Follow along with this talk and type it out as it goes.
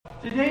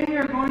today we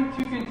are going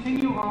to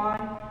continue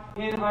on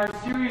in our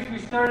series we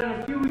started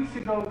a few weeks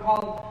ago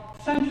called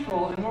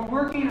Central, and we're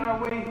working our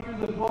way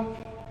through the book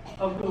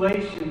of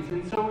Galatians.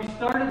 And so we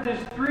started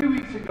this 3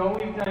 weeks ago.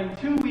 We've done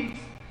 2 weeks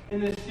in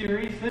this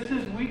series. This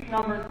is week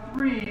number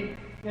 3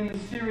 in the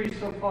series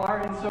so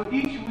far. And so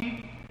each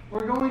week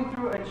we're going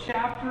through a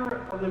chapter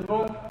of the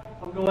book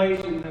of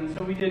Galatians. And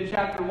so we did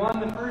chapter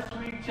 1 the first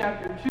week,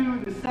 chapter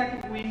 2 the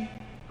second week,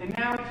 and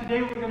now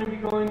today we're going to be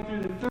going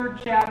through the 3rd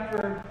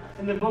chapter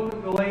in the book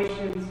of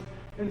Galatians.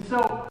 And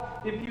so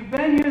if you've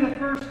been here the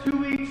first 2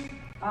 weeks,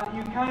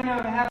 you kind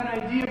of have an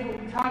idea of what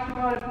we talked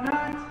about. If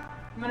not,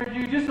 I'm going to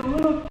do just a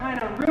little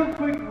kind of real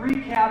quick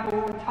recap of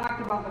what we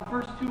talked about the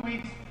first 2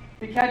 weeks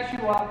to catch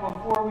you up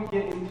before we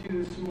get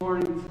into this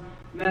morning's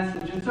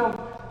message. And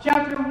so,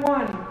 chapter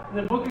 1 in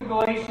the book of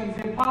Galatians,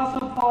 the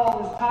Apostle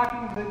Paul is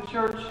talking to the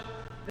church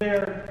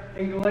there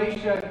in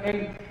Galatia,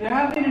 and they're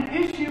having an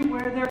issue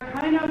where they're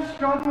kind of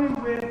struggling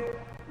with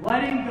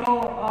letting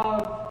go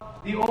of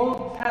the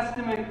Old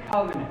Testament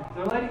covenant.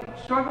 They're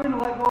struggling to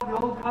let go of the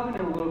Old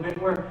Covenant a little bit,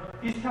 where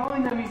he's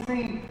telling them, he's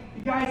saying,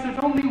 you guys, there's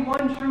only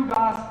one true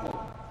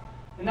gospel,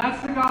 and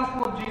that's the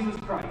gospel of Jesus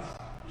Christ.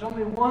 There's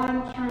only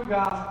one true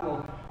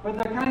gospel. But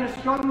they're kind of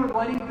struggling with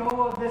letting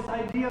go of this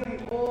idea of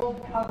the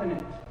Old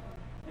Covenant.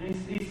 And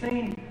he's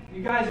saying,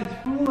 you guys,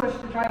 it's foolish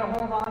to try to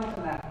hold on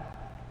to that.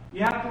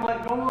 You have to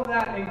let go of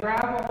that and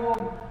grab a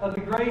hold of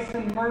the grace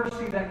and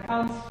mercy that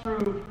comes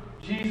through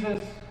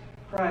Jesus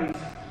Christ.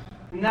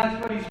 And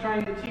that's what he's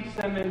trying to teach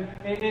them.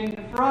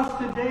 And for us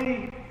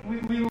today,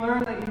 we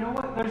learn that, you know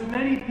what, there's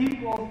many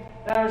people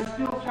that are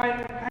still trying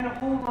to kind of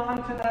hold on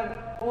to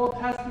that Old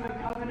Testament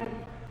covenant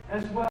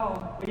as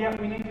well. But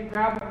yet we need to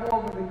grab a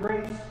hold of the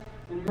grace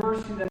and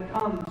mercy that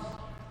comes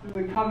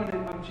through the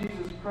covenant of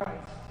Jesus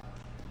Christ.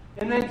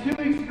 And then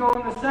 2 weeks ago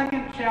in the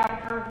 2nd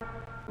chapter,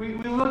 we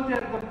looked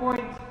at the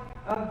point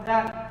of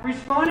that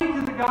responding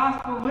to the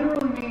gospel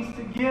literally means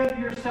to give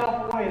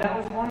yourself away.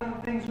 That was one of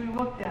the things we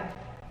looked at.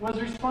 Was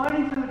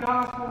responding to the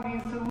gospel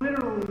means to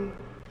literally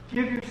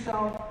give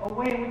yourself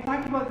away. And we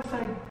talked about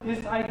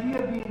this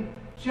idea of being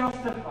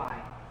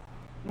justified.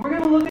 And we're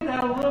going to look at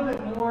that a little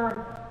bit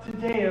more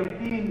today, of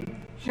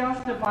being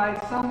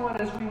justified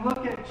somewhat, as we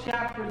look at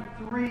chapter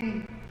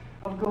 3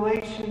 of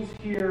Galatians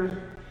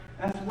here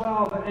as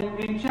well. But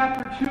in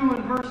chapter 2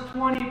 and verse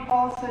 20,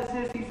 Paul says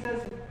this. He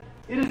says,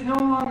 it is no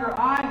longer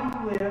I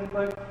who live,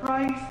 but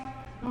Christ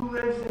who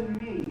lives in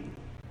me.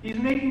 He's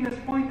making this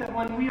point that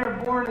when we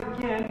are born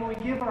again, when we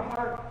give our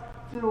heart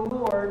to the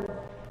Lord,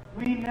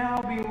 we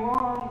now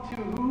belong to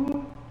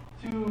who?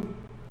 To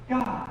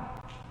God.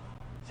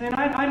 Saying,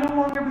 I no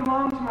longer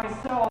belong to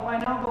myself, I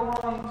now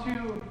belong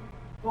to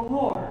the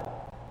Lord.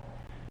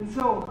 And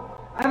so,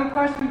 I have a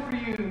question for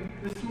you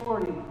this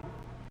morning.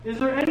 Is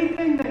there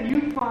anything that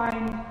you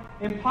find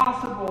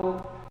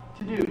impossible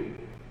to do?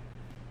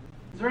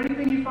 Is there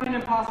anything you find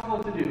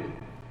impossible to do?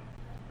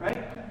 Right?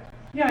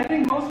 Yeah, I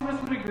think most of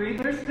us would agree.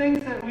 There's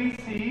things that we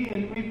see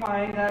and we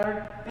find that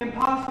are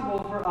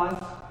impossible for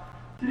us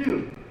to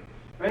do.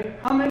 Right?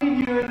 How many of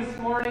you this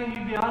morning,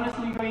 you'd be honest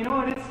and you go, you know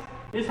what,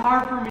 it's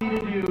hard for me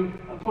to do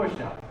a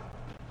push-up.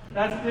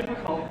 That's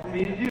difficult for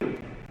me to do.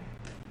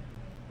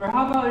 Or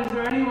how about, is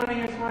there anyone in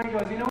here this morning who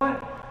goes, you know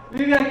what,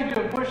 maybe I can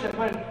do a push-up,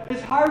 but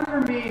it's hard for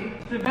me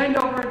to bend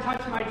over and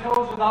touch my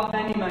toes without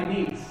bending my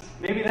knees.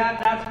 Maybe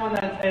that's one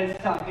that is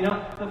tough. You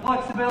know, the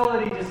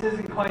flexibility just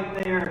isn't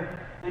quite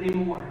there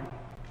anymore.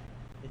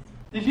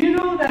 Did you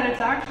know that it's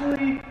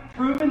actually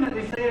proven that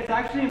they say it's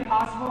actually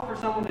impossible for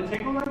someone to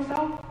tickle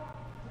themselves?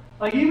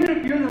 Like, even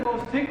if you're the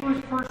most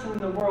ticklish person in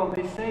the world,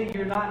 they say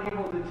you're not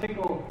able to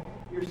tickle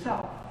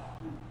yourself.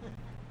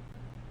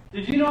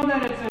 Did you know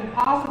that it's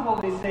impossible,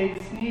 they say,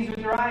 to sneeze with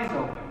your eyes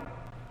open?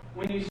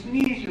 When you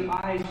sneeze, your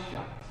eyes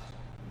shut.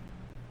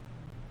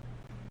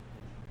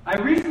 I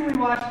recently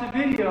watched a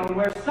video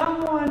where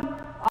someone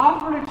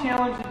offered a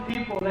challenge to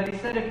people that he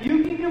said, if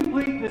you can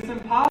complete this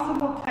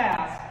impossible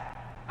task,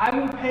 I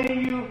will pay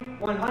you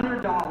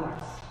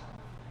 $100.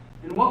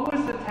 And what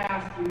was the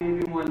task, you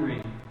may be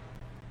wondering?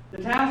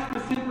 The task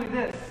was simply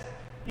this.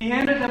 He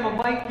handed them a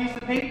blank piece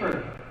of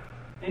paper,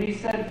 and he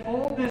said,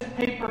 fold this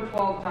paper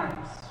 12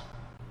 times.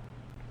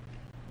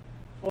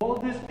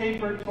 Fold this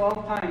paper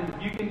 12 times.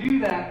 If you can do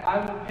that, I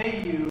will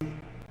pay you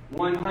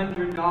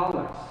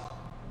 $100.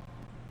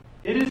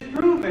 It is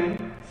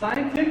proven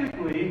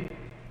scientifically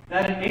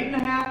that an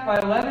 8.5 by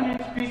 11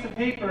 inch piece of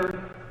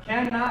paper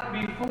cannot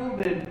be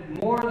folded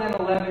more than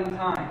 11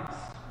 times.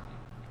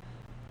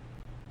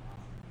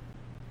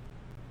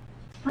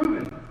 It's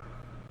proven.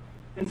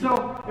 And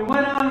so it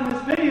went on in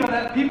this video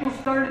that people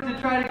started to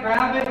try to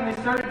grab it and they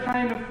started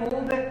trying to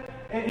fold it.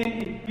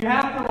 And you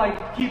have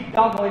to keep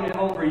doubling it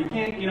over. You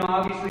can't,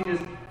 obviously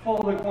just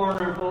fold the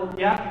corner.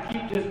 You have to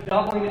keep just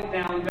doubling it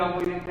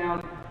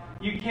down.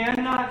 You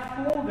cannot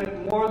fold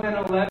it more than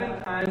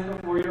 11 times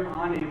before you're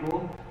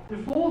unable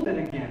to fold it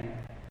again.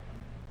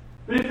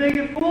 But if they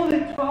could fold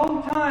it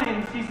 12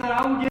 times, he said,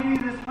 I will give you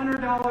this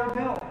 $100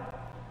 bill.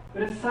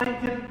 But it's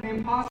scientifically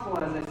impossible,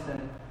 as I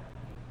said.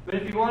 But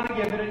if you want to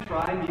give it a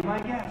try, be my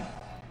guest.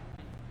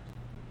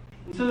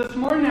 And so this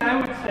morning I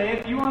would say,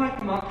 if you want to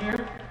come up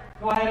here,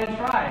 go ahead and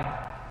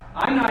try.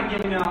 I'm not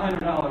giving out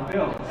 $100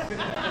 bills.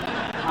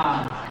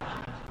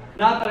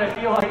 Not that I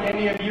feel like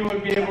any of you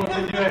would be able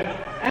to do it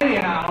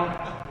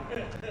anyhow,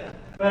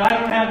 but I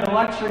don't have the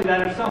luxury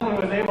that if someone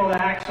was able to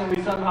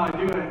actually somehow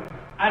do it,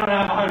 I don't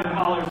have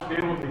 $100 to be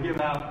able to give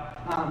out.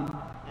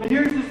 But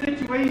here's the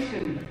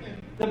situation.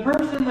 The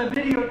person in the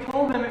video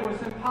told them it was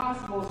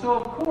impossible, so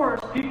of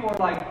course people are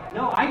like,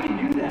 no, I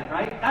can do that,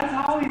 right?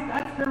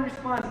 That's their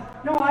response.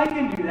 No, I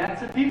can do that.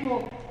 So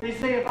people, they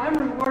say, if I'm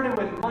rewarded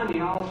with money,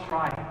 I'll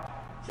try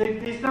it. So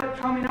they start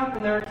coming up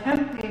and they're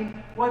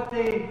attempting what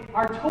they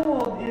are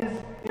told is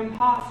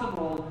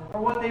impossible,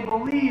 or what they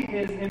believe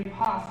is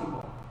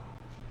impossible.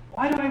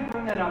 Why do I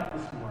bring that up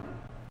this morning?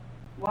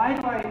 Why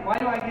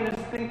do I get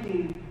us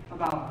thinking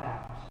about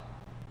that?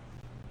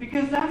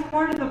 Because that's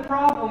part of the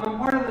problem and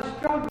part of the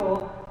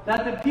struggle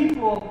that the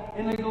people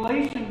in the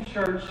Galatian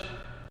church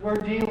were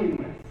dealing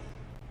with.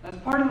 That's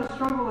part of the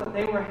struggle that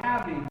they were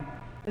having,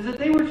 is that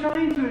they were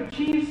trying to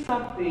achieve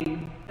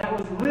something that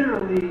was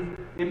literally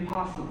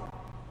impossible.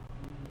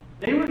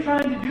 They were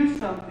trying to do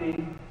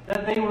something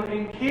that they were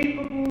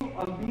incapable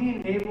of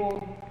being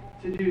able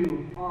to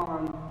do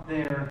on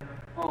their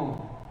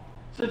own.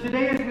 So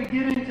today, as we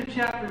get into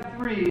chapter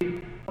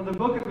 3 of the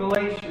book of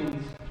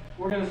Galatians,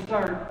 we're going to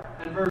start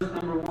at verse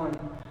number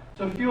 1.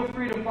 So feel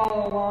free to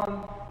follow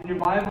along in your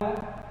Bible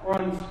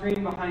or on the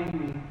screen behind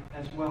me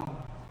as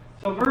well.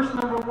 So verse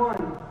number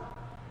 1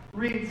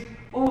 reads,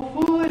 O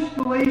foolish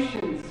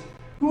Galatians,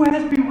 who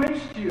has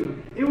bewitched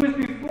you? It was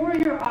before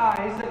your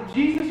eyes that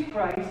Jesus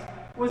Christ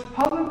was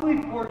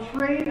publicly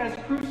portrayed as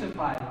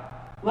crucified.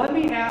 Let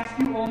me ask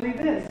you only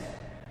this.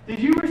 Did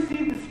you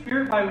receive the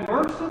Spirit by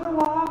works of the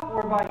law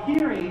or by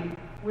hearing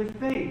with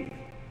faith?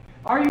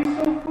 Are you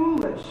so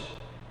foolish?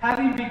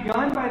 Having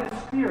begun by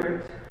the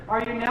Spirit,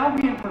 are you now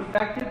being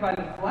perfected by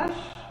the flesh?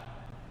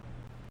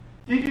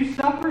 Did you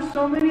suffer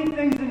so many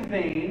things in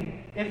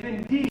vain, if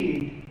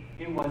indeed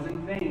it was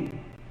in vain?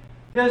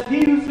 Does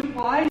he who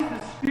supplies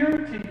the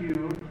Spirit to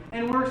you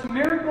and works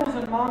miracles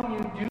among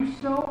you do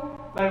so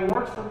by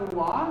works of the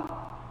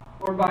law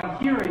or by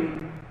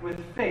hearing with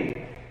faith?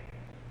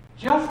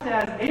 Just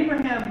as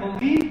Abraham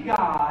believed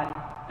God,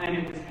 and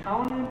it was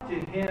counted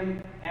to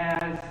him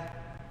as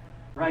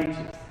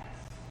righteousness.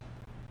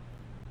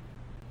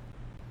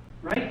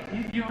 Right?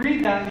 You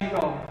read that and you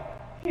go,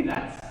 hey,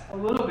 that's a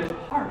little bit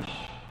harsh.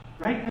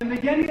 Right? In the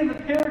beginning of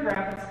the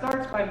paragraph, it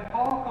starts by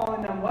Paul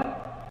calling them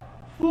what?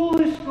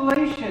 Foolish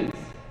Galatians.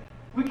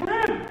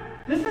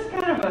 This is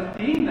kind of a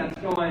theme that's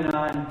going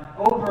on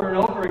over and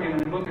over again in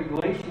the book of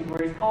Galatians,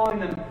 where he's calling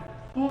them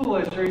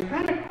foolish, or he's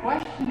kind of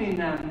questioning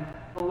them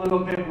a little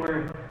bit,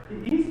 where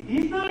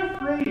he's not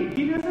afraid.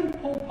 He doesn't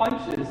pull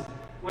punches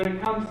when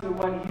it comes to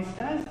what he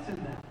says to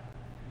them.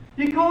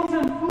 He calls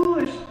them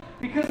foolish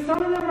because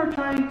some of them are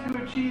trying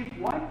to achieve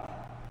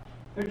what?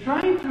 They're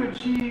trying to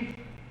achieve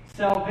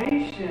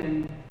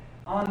salvation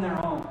on their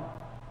own.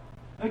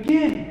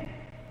 Again,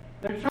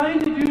 they're trying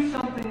to do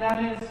something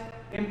that is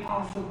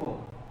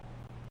impossible.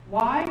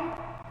 Why?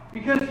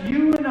 Because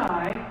you and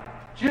I,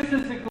 just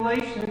as the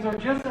Galatians, or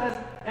just as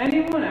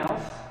anyone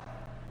else,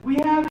 we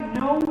have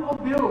no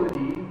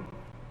ability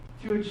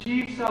to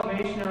achieve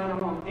salvation on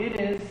our own. It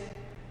is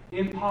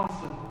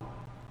impossible.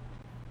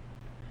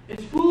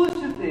 It's foolish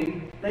to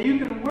think that you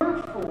can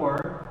work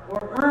for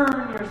or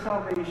earn your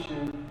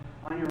salvation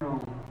on your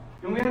own.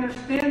 And we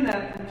understand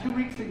that from 2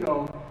 weeks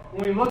ago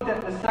when we looked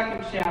at the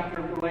second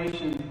chapter of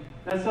Galatians,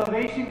 that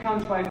salvation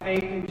comes by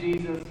faith in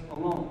Jesus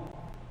alone.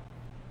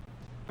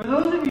 For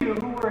those of you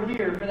who were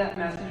here for that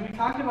message, we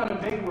talked about a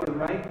big word,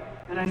 right?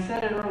 And I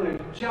said it earlier,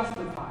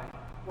 justified,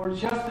 or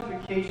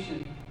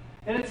justification.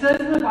 And it says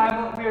in the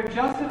Bible that we are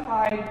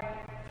justified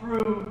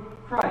through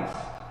Christ.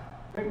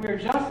 Right? We are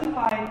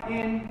justified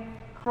in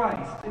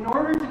Christ. In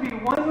order to be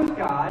one with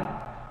God,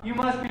 you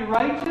must be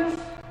righteous,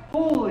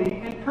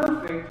 holy, and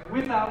perfect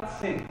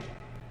without sin.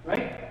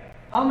 Right?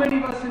 How many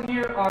of us in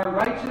here are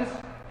righteous,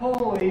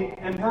 holy,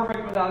 and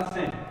perfect without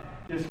sin?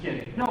 Just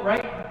kidding. No,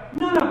 right?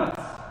 None of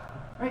us.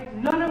 Right?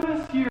 None of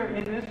us here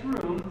in this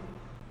room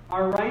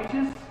are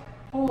righteous,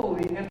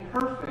 holy, and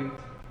perfect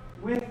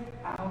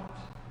without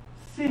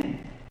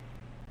sin.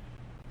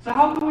 So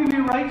how can we be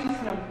righteous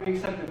enough to be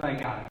accepted by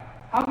God?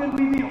 How can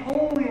we be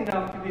holy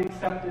enough to be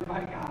accepted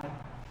by God?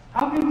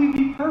 How can we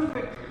be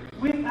perfect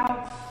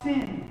without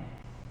sin?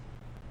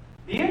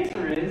 The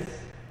answer is,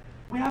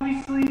 we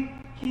obviously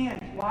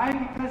can't. Why?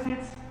 Because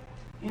it's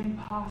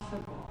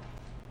impossible.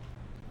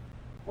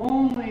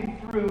 Only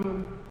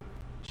through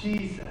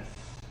Jesus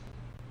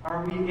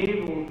are we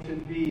able to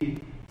be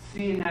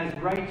seen as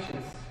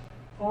righteous,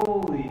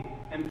 holy,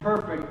 and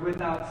perfect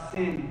without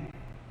sin,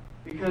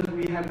 because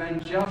we have been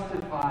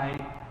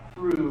justified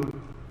through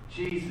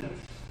Jesus.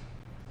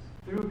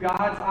 Through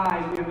God's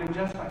eyes, we have been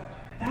justified.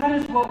 That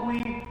is what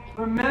we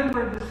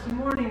remember this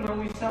morning when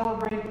we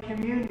celebrate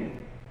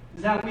communion,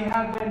 is that we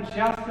have been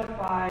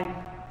justified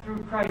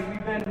through Christ.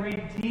 We've been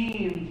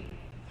redeemed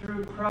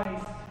through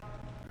Christ.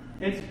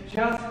 It's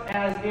just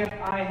as if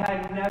I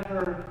had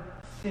never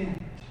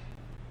sinned.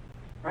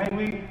 Right?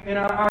 We, in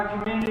our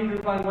community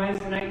group on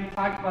Wednesday night, we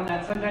talked about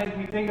that. Sometimes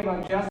we think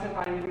about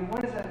justifying. We think,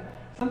 what is that?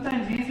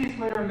 Sometimes the easiest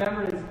way to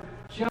remember is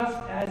just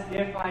as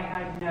if I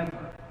had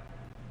never.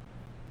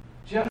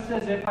 Just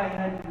as if I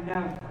had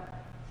never.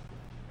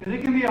 Because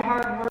it can be a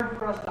hard word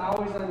for us to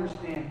always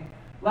understand.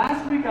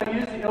 Last week I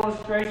used the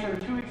illustration, or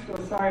 2 weeks ago,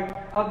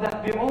 of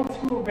the old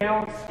school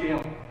balance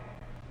scale.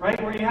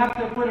 Right? Where you have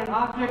to put an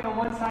object on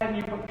one side and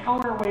you put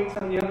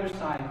counterweights on the other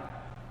side.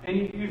 And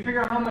you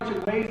figure out how much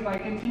it weighs by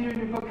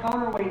continuing to put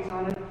counterweights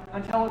on it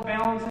until it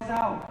balances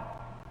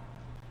out.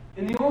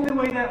 And the only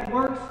way that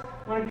works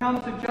when it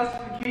comes to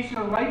justification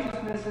or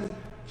righteousness is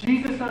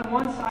Jesus on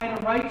one side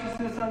and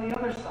righteousness on the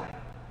other side.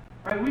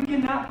 Right? We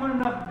cannot put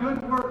enough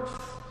good works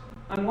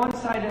on one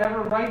side to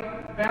ever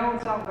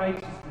balance out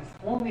righteousness.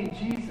 Only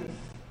Jesus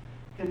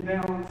can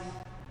balance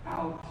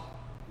out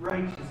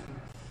righteousness.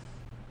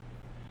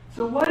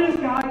 So what is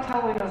God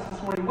telling us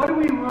this morning? What do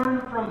we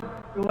learn from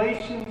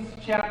Galatians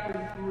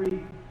chapter 3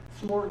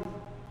 this morning?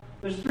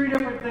 There's 3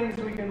 different things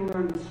we can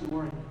learn this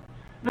morning.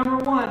 Number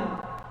 1,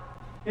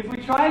 if we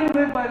try to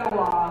live by the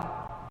law,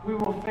 we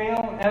will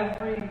fail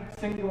every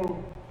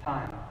single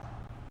time.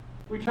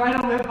 If we try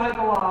to live by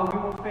the law, we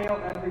will fail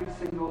every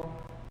single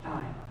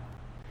time.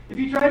 If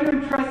you try to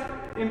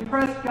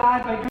impress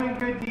God by doing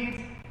good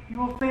deeds, you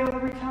will fail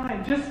every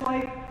time. Just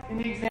like in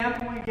the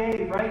example we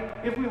gave, right?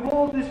 If we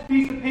hold this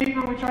piece of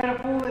paper and we try to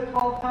fold it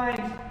 12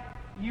 times,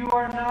 you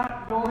are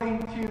not going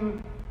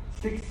to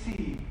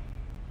succeed.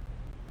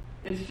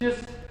 It's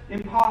just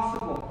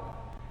impossible.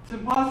 It's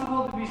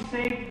impossible to be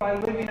saved by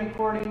living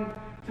according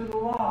to the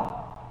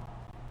law.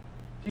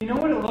 Do you know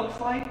what it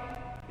looks like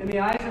in the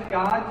eyes of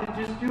God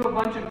to just do a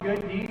bunch of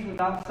good deeds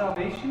without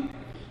salvation?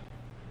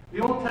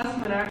 The Old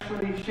Testament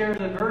actually shares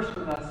a verse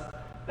with us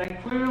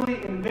that clearly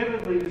and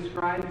vividly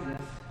describes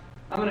this.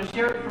 I'm going to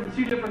share it from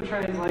 2 different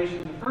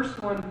translations. The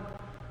first one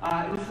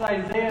is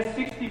Isaiah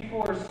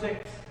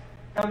 64:6.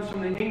 Comes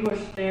from the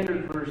English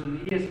Standard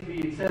Version, the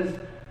ESV. It says,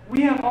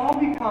 "We have all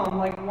become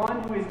like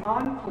one who is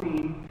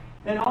unclean,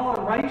 and all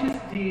our righteous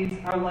deeds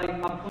are like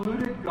a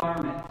polluted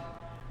garment.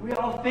 We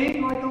all fade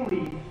like a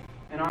leaf,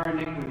 and our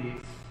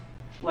iniquities,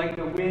 like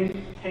the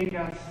wind, take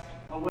us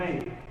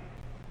away."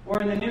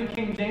 Or in the New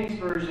King James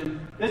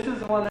Version, this is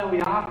the one that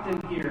we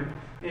often hear.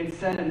 It's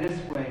said in this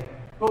way: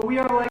 "But we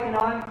are like an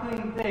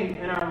unclean thing,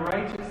 and our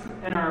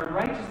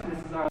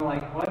righteousnesses are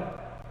like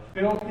what?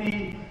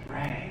 Filthy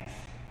rags."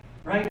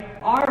 Right?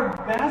 Our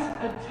best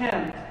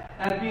attempt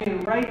at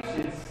being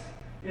righteous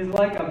is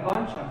like a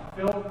bunch of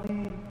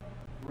filthy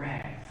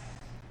rags.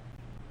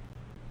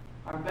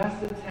 Our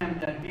best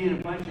attempt at being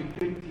a bunch of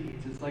good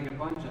deeds is like a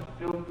bunch of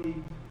filthy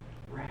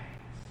rags.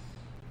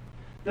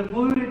 The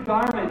polluted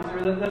garments,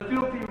 or the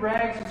filthy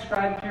rags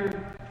described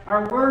here,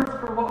 are words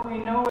for what we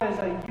know as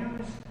a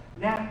used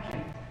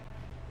napkin.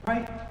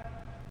 Right?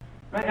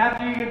 Right?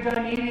 After you get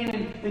done eating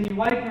and then you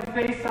wipe your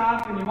face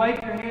off and you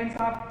wipe your hands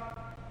off,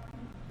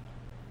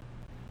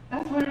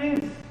 that's what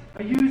it is.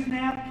 A used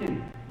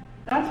napkin.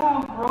 That's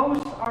how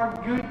gross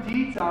our good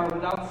deeds are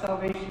without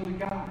salvation to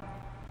God.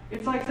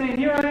 It's like saying,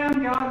 "Here I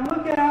am, God,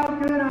 look at how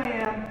good I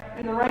am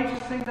and the righteous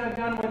things I've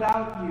done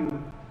without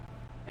you."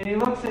 And he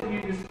looks at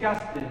you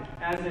disgusted,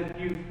 as if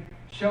you've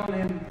shown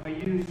him a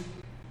used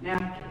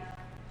napkin.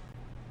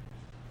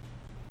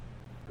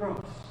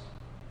 Gross.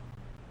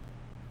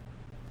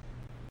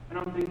 I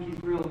don't think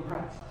he's real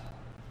impressed.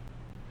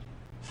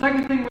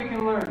 Second thing we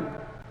can learn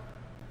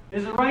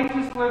is the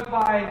righteous live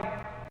by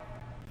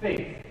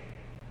faith.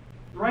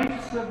 The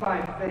righteous live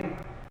by faith.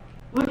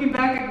 Looking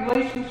back at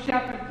Galatians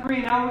chapter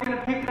 3, now we're going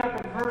to pick it up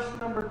at verse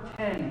number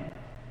 10.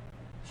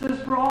 It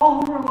says, "For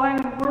all who rely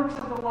on the works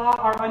of the law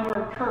are under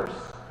a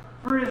curse.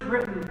 For it is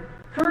written,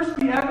 'Cursed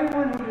be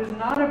everyone who does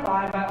not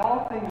abide by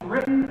all things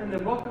written in the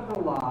book of the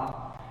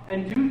law,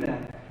 and do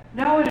them.'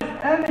 Now it is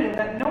evident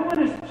that no one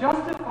is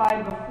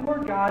justified before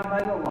God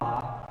by the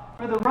law,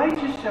 for the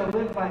righteous shall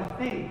live by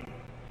faith.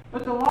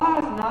 But the law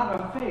is not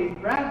of faith,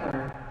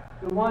 rather,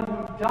 the one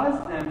who does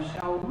them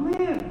shall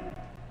live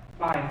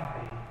by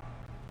faith.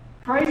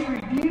 Christ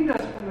redeemed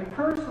us from the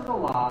curse of the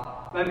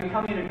law by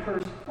becoming a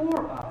curse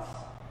for us.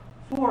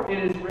 For it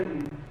is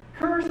written,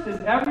 'Cursed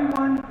is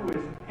everyone who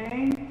is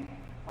hanged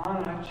on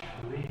a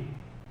tree.'"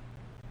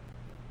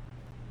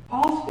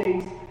 Paul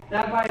states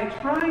that by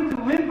trying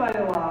to live by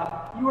the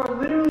law, you are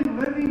literally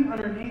living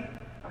underneath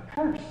a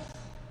curse.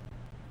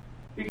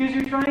 Because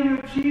you're trying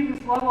to achieve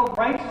this level of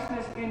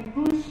righteousness in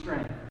whose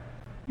strength?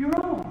 Your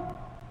own.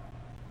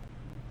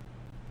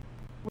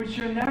 Which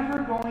you're never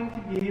going to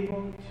be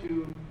able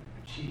to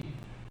achieve.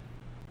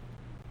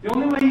 The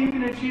only way you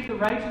can achieve the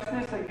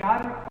righteousness that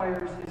God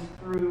requires is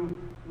through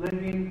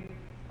living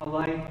a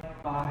life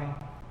by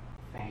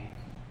faith.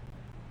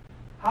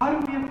 How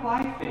do we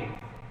apply faith?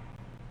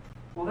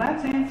 Well,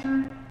 that's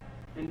answered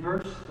in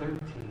verse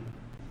 13.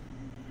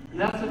 And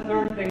that's the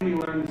third thing we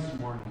learned this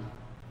morning.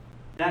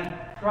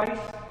 That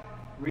Christ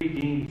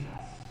redeems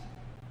us.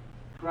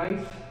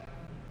 Christ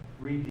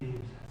redeems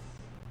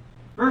us.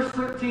 Verse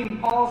 13,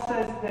 Paul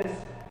says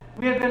this: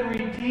 "We have been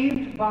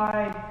redeemed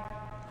by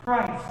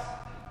Christ."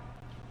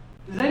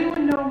 Does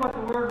anyone know what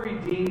the word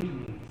redeemed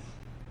means?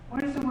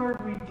 What does the word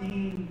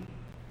redeemed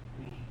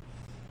mean?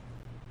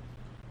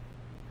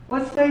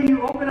 Let's say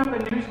you open up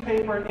a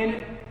newspaper and in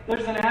it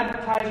there's an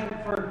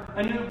advertisement for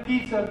a new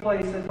pizza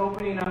place that's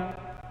opening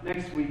up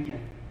next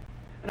weekend.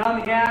 And on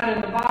the ad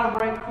in the bottom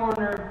right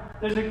corner,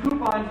 there's a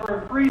coupon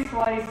for a free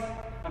slice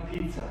of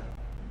pizza.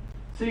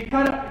 So you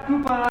cut up the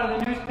coupon out of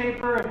the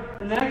newspaper,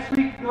 and the next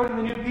week you go to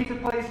the new pizza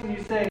place and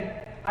you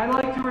say, I'd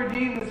like to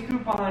redeem this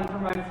coupon for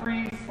my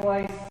free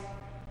slice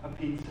of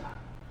pizza.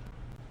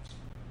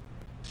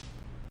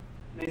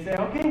 And they say,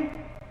 okay,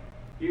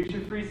 here's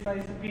your free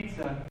slice of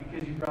pizza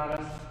because you brought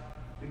us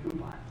the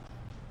coupon.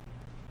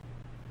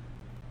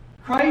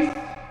 Christ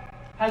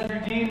has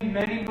redeemed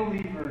many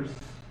believers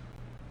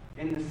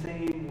in the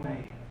same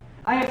way.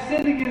 I have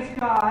sinned against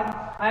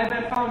God. I have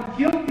been found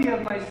guilty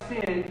of my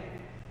sin.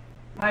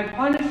 My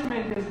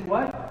punishment is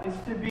what? Is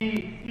to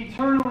be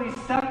eternally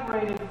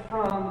separated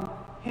from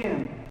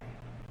Him.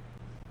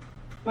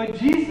 But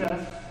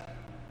Jesus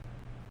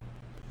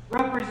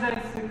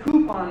represents the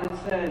coupon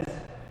that says,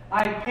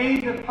 I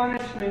paid the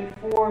punishment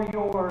for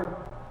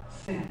your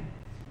sin.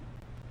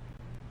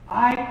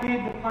 I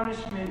paid the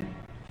punishment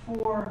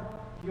for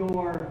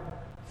your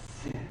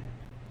sin.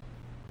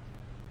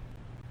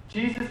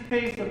 Jesus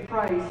pays the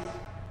price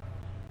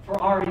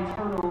for our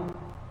eternal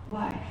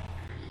life.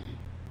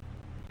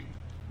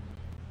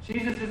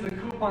 Jesus is the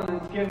coupon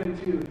that's given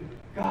to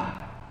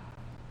God.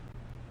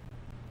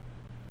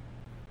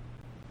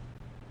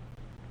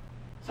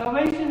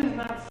 Salvation is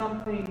not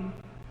something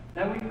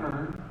that we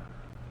earn,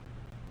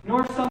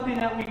 nor something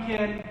that we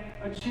can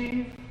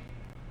achieve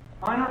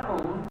on our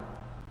own,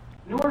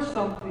 nor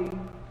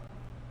something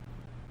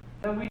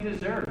that we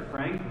deserve,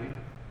 frankly.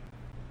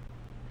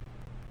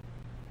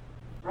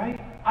 Right?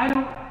 I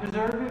don't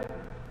deserve it.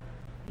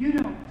 You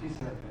don't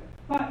deserve it.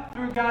 But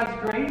through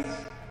God's grace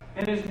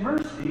and His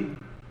mercy,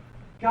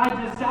 God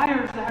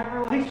desires to have a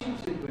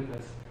relationship with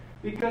us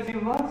because He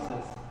loves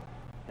us.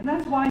 And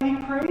that's why He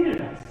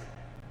created us.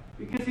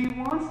 Because He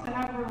wants to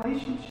have a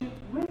relationship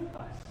with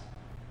us.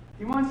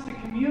 He wants to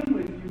commune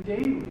with you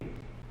daily.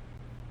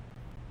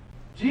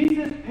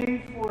 Jesus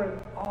paid for it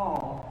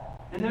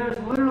all. And there is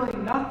literally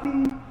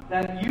nothing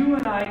that you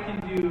and I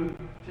can do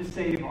to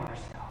save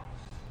ourselves.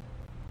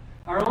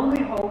 Our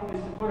only hope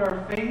is to put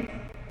our faith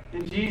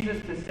in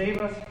Jesus to save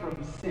us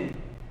from sin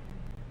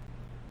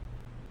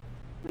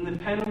and the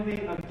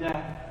penalty of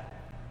death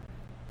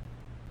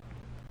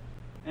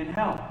and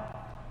hell.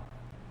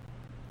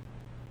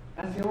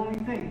 That's the only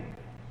thing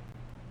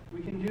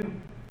we can do,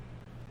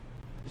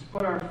 is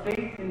put our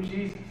faith in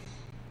Jesus.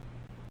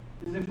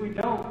 Because if we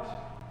don't,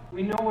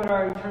 we know what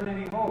our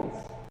eternity holds.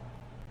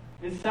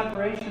 It's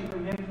separation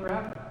from Him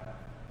forever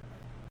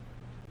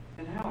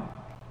and hell.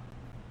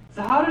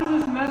 So how does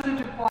this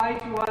message apply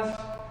to us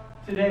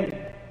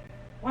today?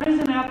 What is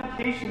an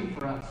application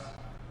for us?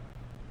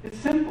 It's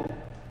simple.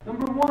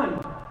 Number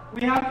one,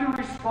 we have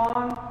to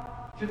respond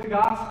to the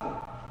gospel.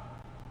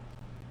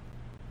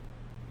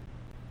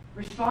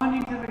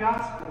 Responding to the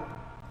gospel.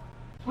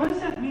 So what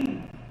does that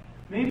mean?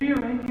 Maybe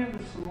you're in here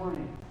this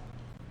morning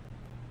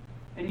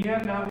and you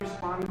have not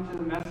responded to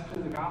the message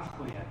of the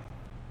gospel yet.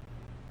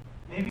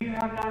 Maybe you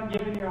have not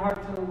given your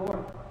heart to the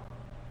Lord.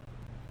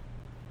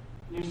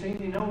 And you're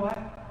saying, you know what?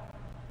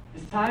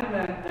 It's time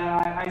that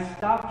I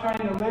stop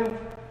trying to live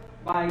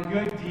by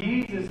good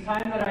deeds. It's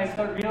time that I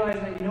start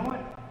realizing that, you know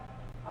what?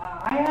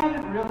 I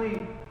haven't really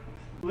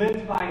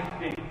lived by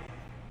faith.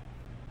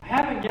 I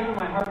haven't given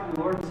my heart to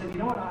the Lord and said, you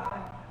know what?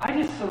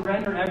 I just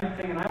surrender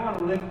everything and I want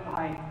to live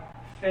by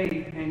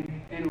faith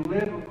and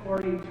live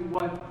according to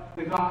what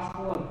the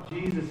gospel of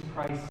Jesus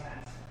Christ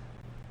says.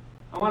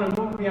 I want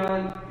to move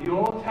beyond the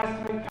Old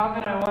Testament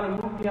covenant. I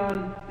want to move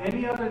beyond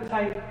any other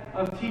type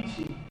of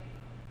teaching.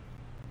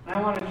 And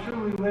I want to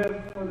truly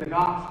live for the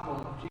gospel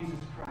of Jesus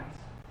Christ.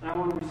 And I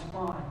want to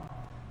respond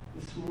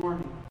this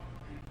morning.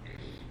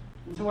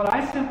 And so what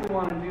I simply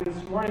want to do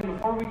this morning,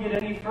 before we get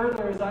any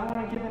further, is I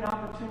want to give an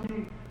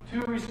opportunity to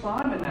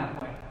respond in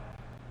that way.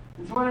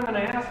 And so what I'm going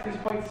to ask is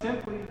quite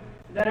simply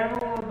that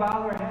everyone will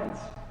bow their heads.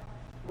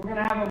 We're going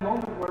to have a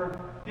moment where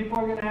people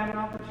are going to have an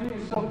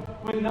opportunity. So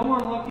with no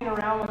one looking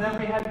around, with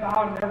every head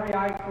bowed and every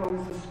eye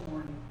closed this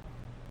morning,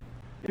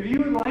 if you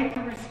would like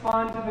to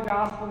respond to the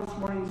gospel this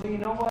morning and say, you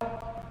know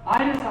what?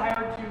 I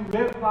desire to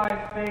live by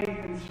faith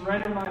and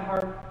surrender my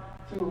heart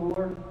to the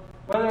Lord.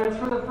 Whether it's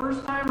for the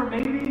first time or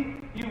maybe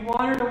you've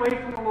wandered away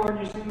from the Lord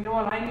and you're saying, you know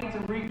what, I need to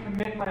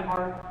recommit my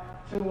heart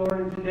to the Lord,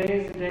 and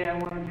today is the day I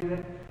want to do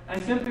that. I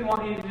simply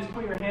want you to just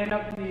put your hand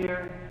up in the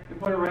air and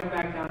put it right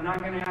back down. I'm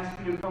not going to ask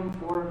you to come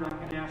forward. I'm not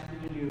going to ask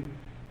you to do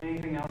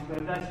anything else. But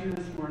if that's you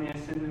this morning, I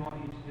simply want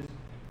you to just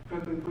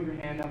quickly put your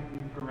hand up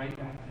and put it right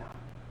back down.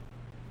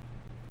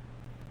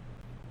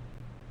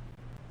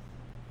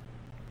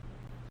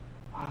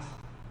 Awesome.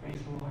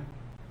 Praise the Lord.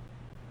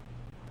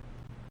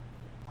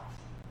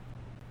 Awesome.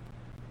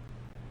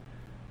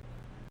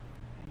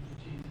 Thank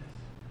you, Jesus.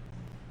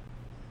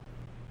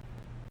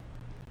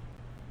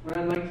 What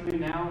I'd like to do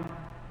now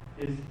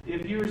is,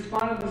 if you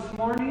responded this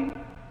morning,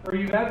 or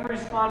you've ever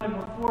responded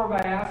before by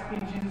asking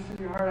Jesus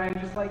in your heart,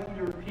 I'd just like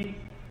you to repeat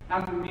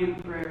after me in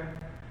prayer.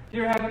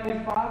 Dear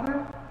Heavenly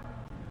Father,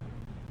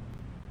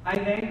 I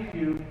thank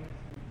you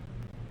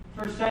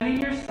for sending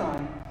your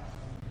Son,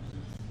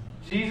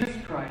 Jesus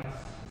Christ,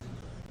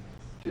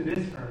 to this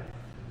earth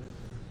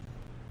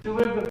to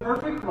live the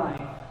perfect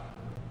life,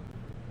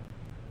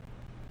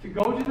 to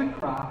go to the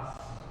cross,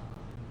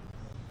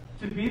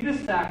 to be the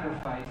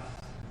sacrifice,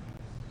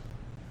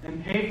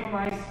 and pay for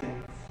my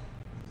sins.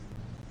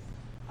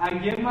 I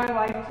give my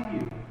life to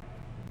you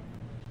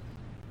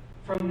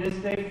from this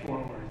day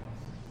forward.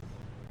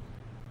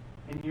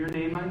 In your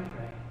name I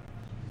pray.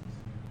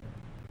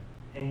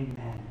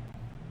 Amen.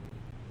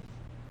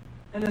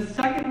 And the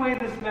second way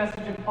this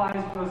message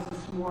applies to us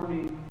this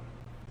morning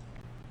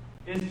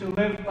is to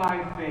live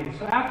by faith.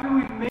 So after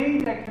we've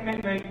made that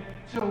commitment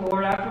to the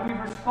Lord, after we've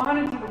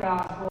responded to the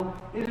gospel,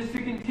 it is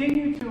to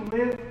continue to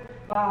live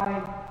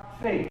by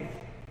faith.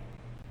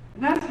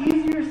 And that's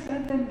easier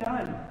said than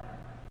done.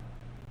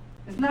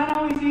 It's not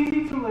always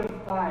easy to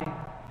live by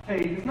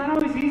faith. It's not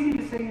always easy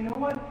to say, you know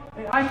what,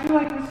 I feel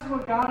like this is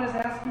what God is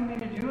asking me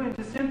to do, and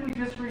to simply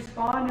just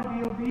respond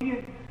and be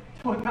obedient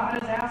to what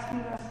God is asking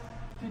us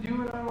to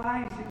do in our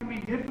lives. It can be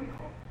difficult.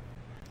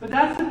 But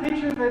that's the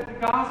picture that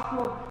the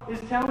gospel is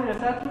telling us.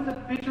 That's what the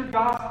picture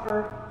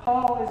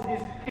Paul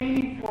is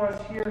painting for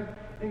us here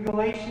in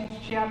Galatians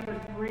chapter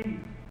 3.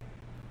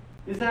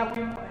 Is that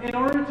in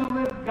order to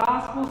live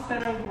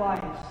gospel-centered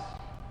lives,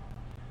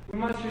 we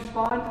must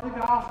respond to the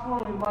gospel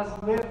and we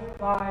must live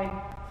by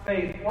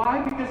faith.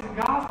 Why? Because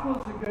the gospel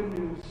is the good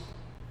news.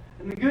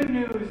 And the good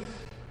news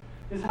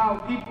is how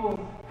people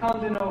come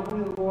to know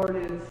who the Lord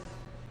is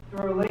through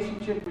a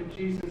relationship with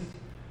Jesus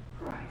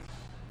Christ.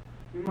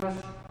 We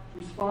must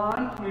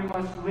respond, we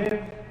must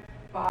live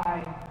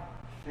by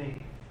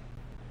faith.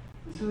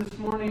 And so this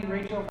morning,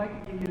 Rachel, if I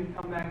could get you to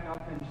come back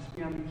up and just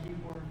be on the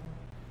keyboard.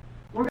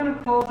 We're going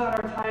to close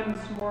out our time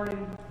this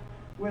morning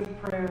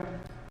with prayer.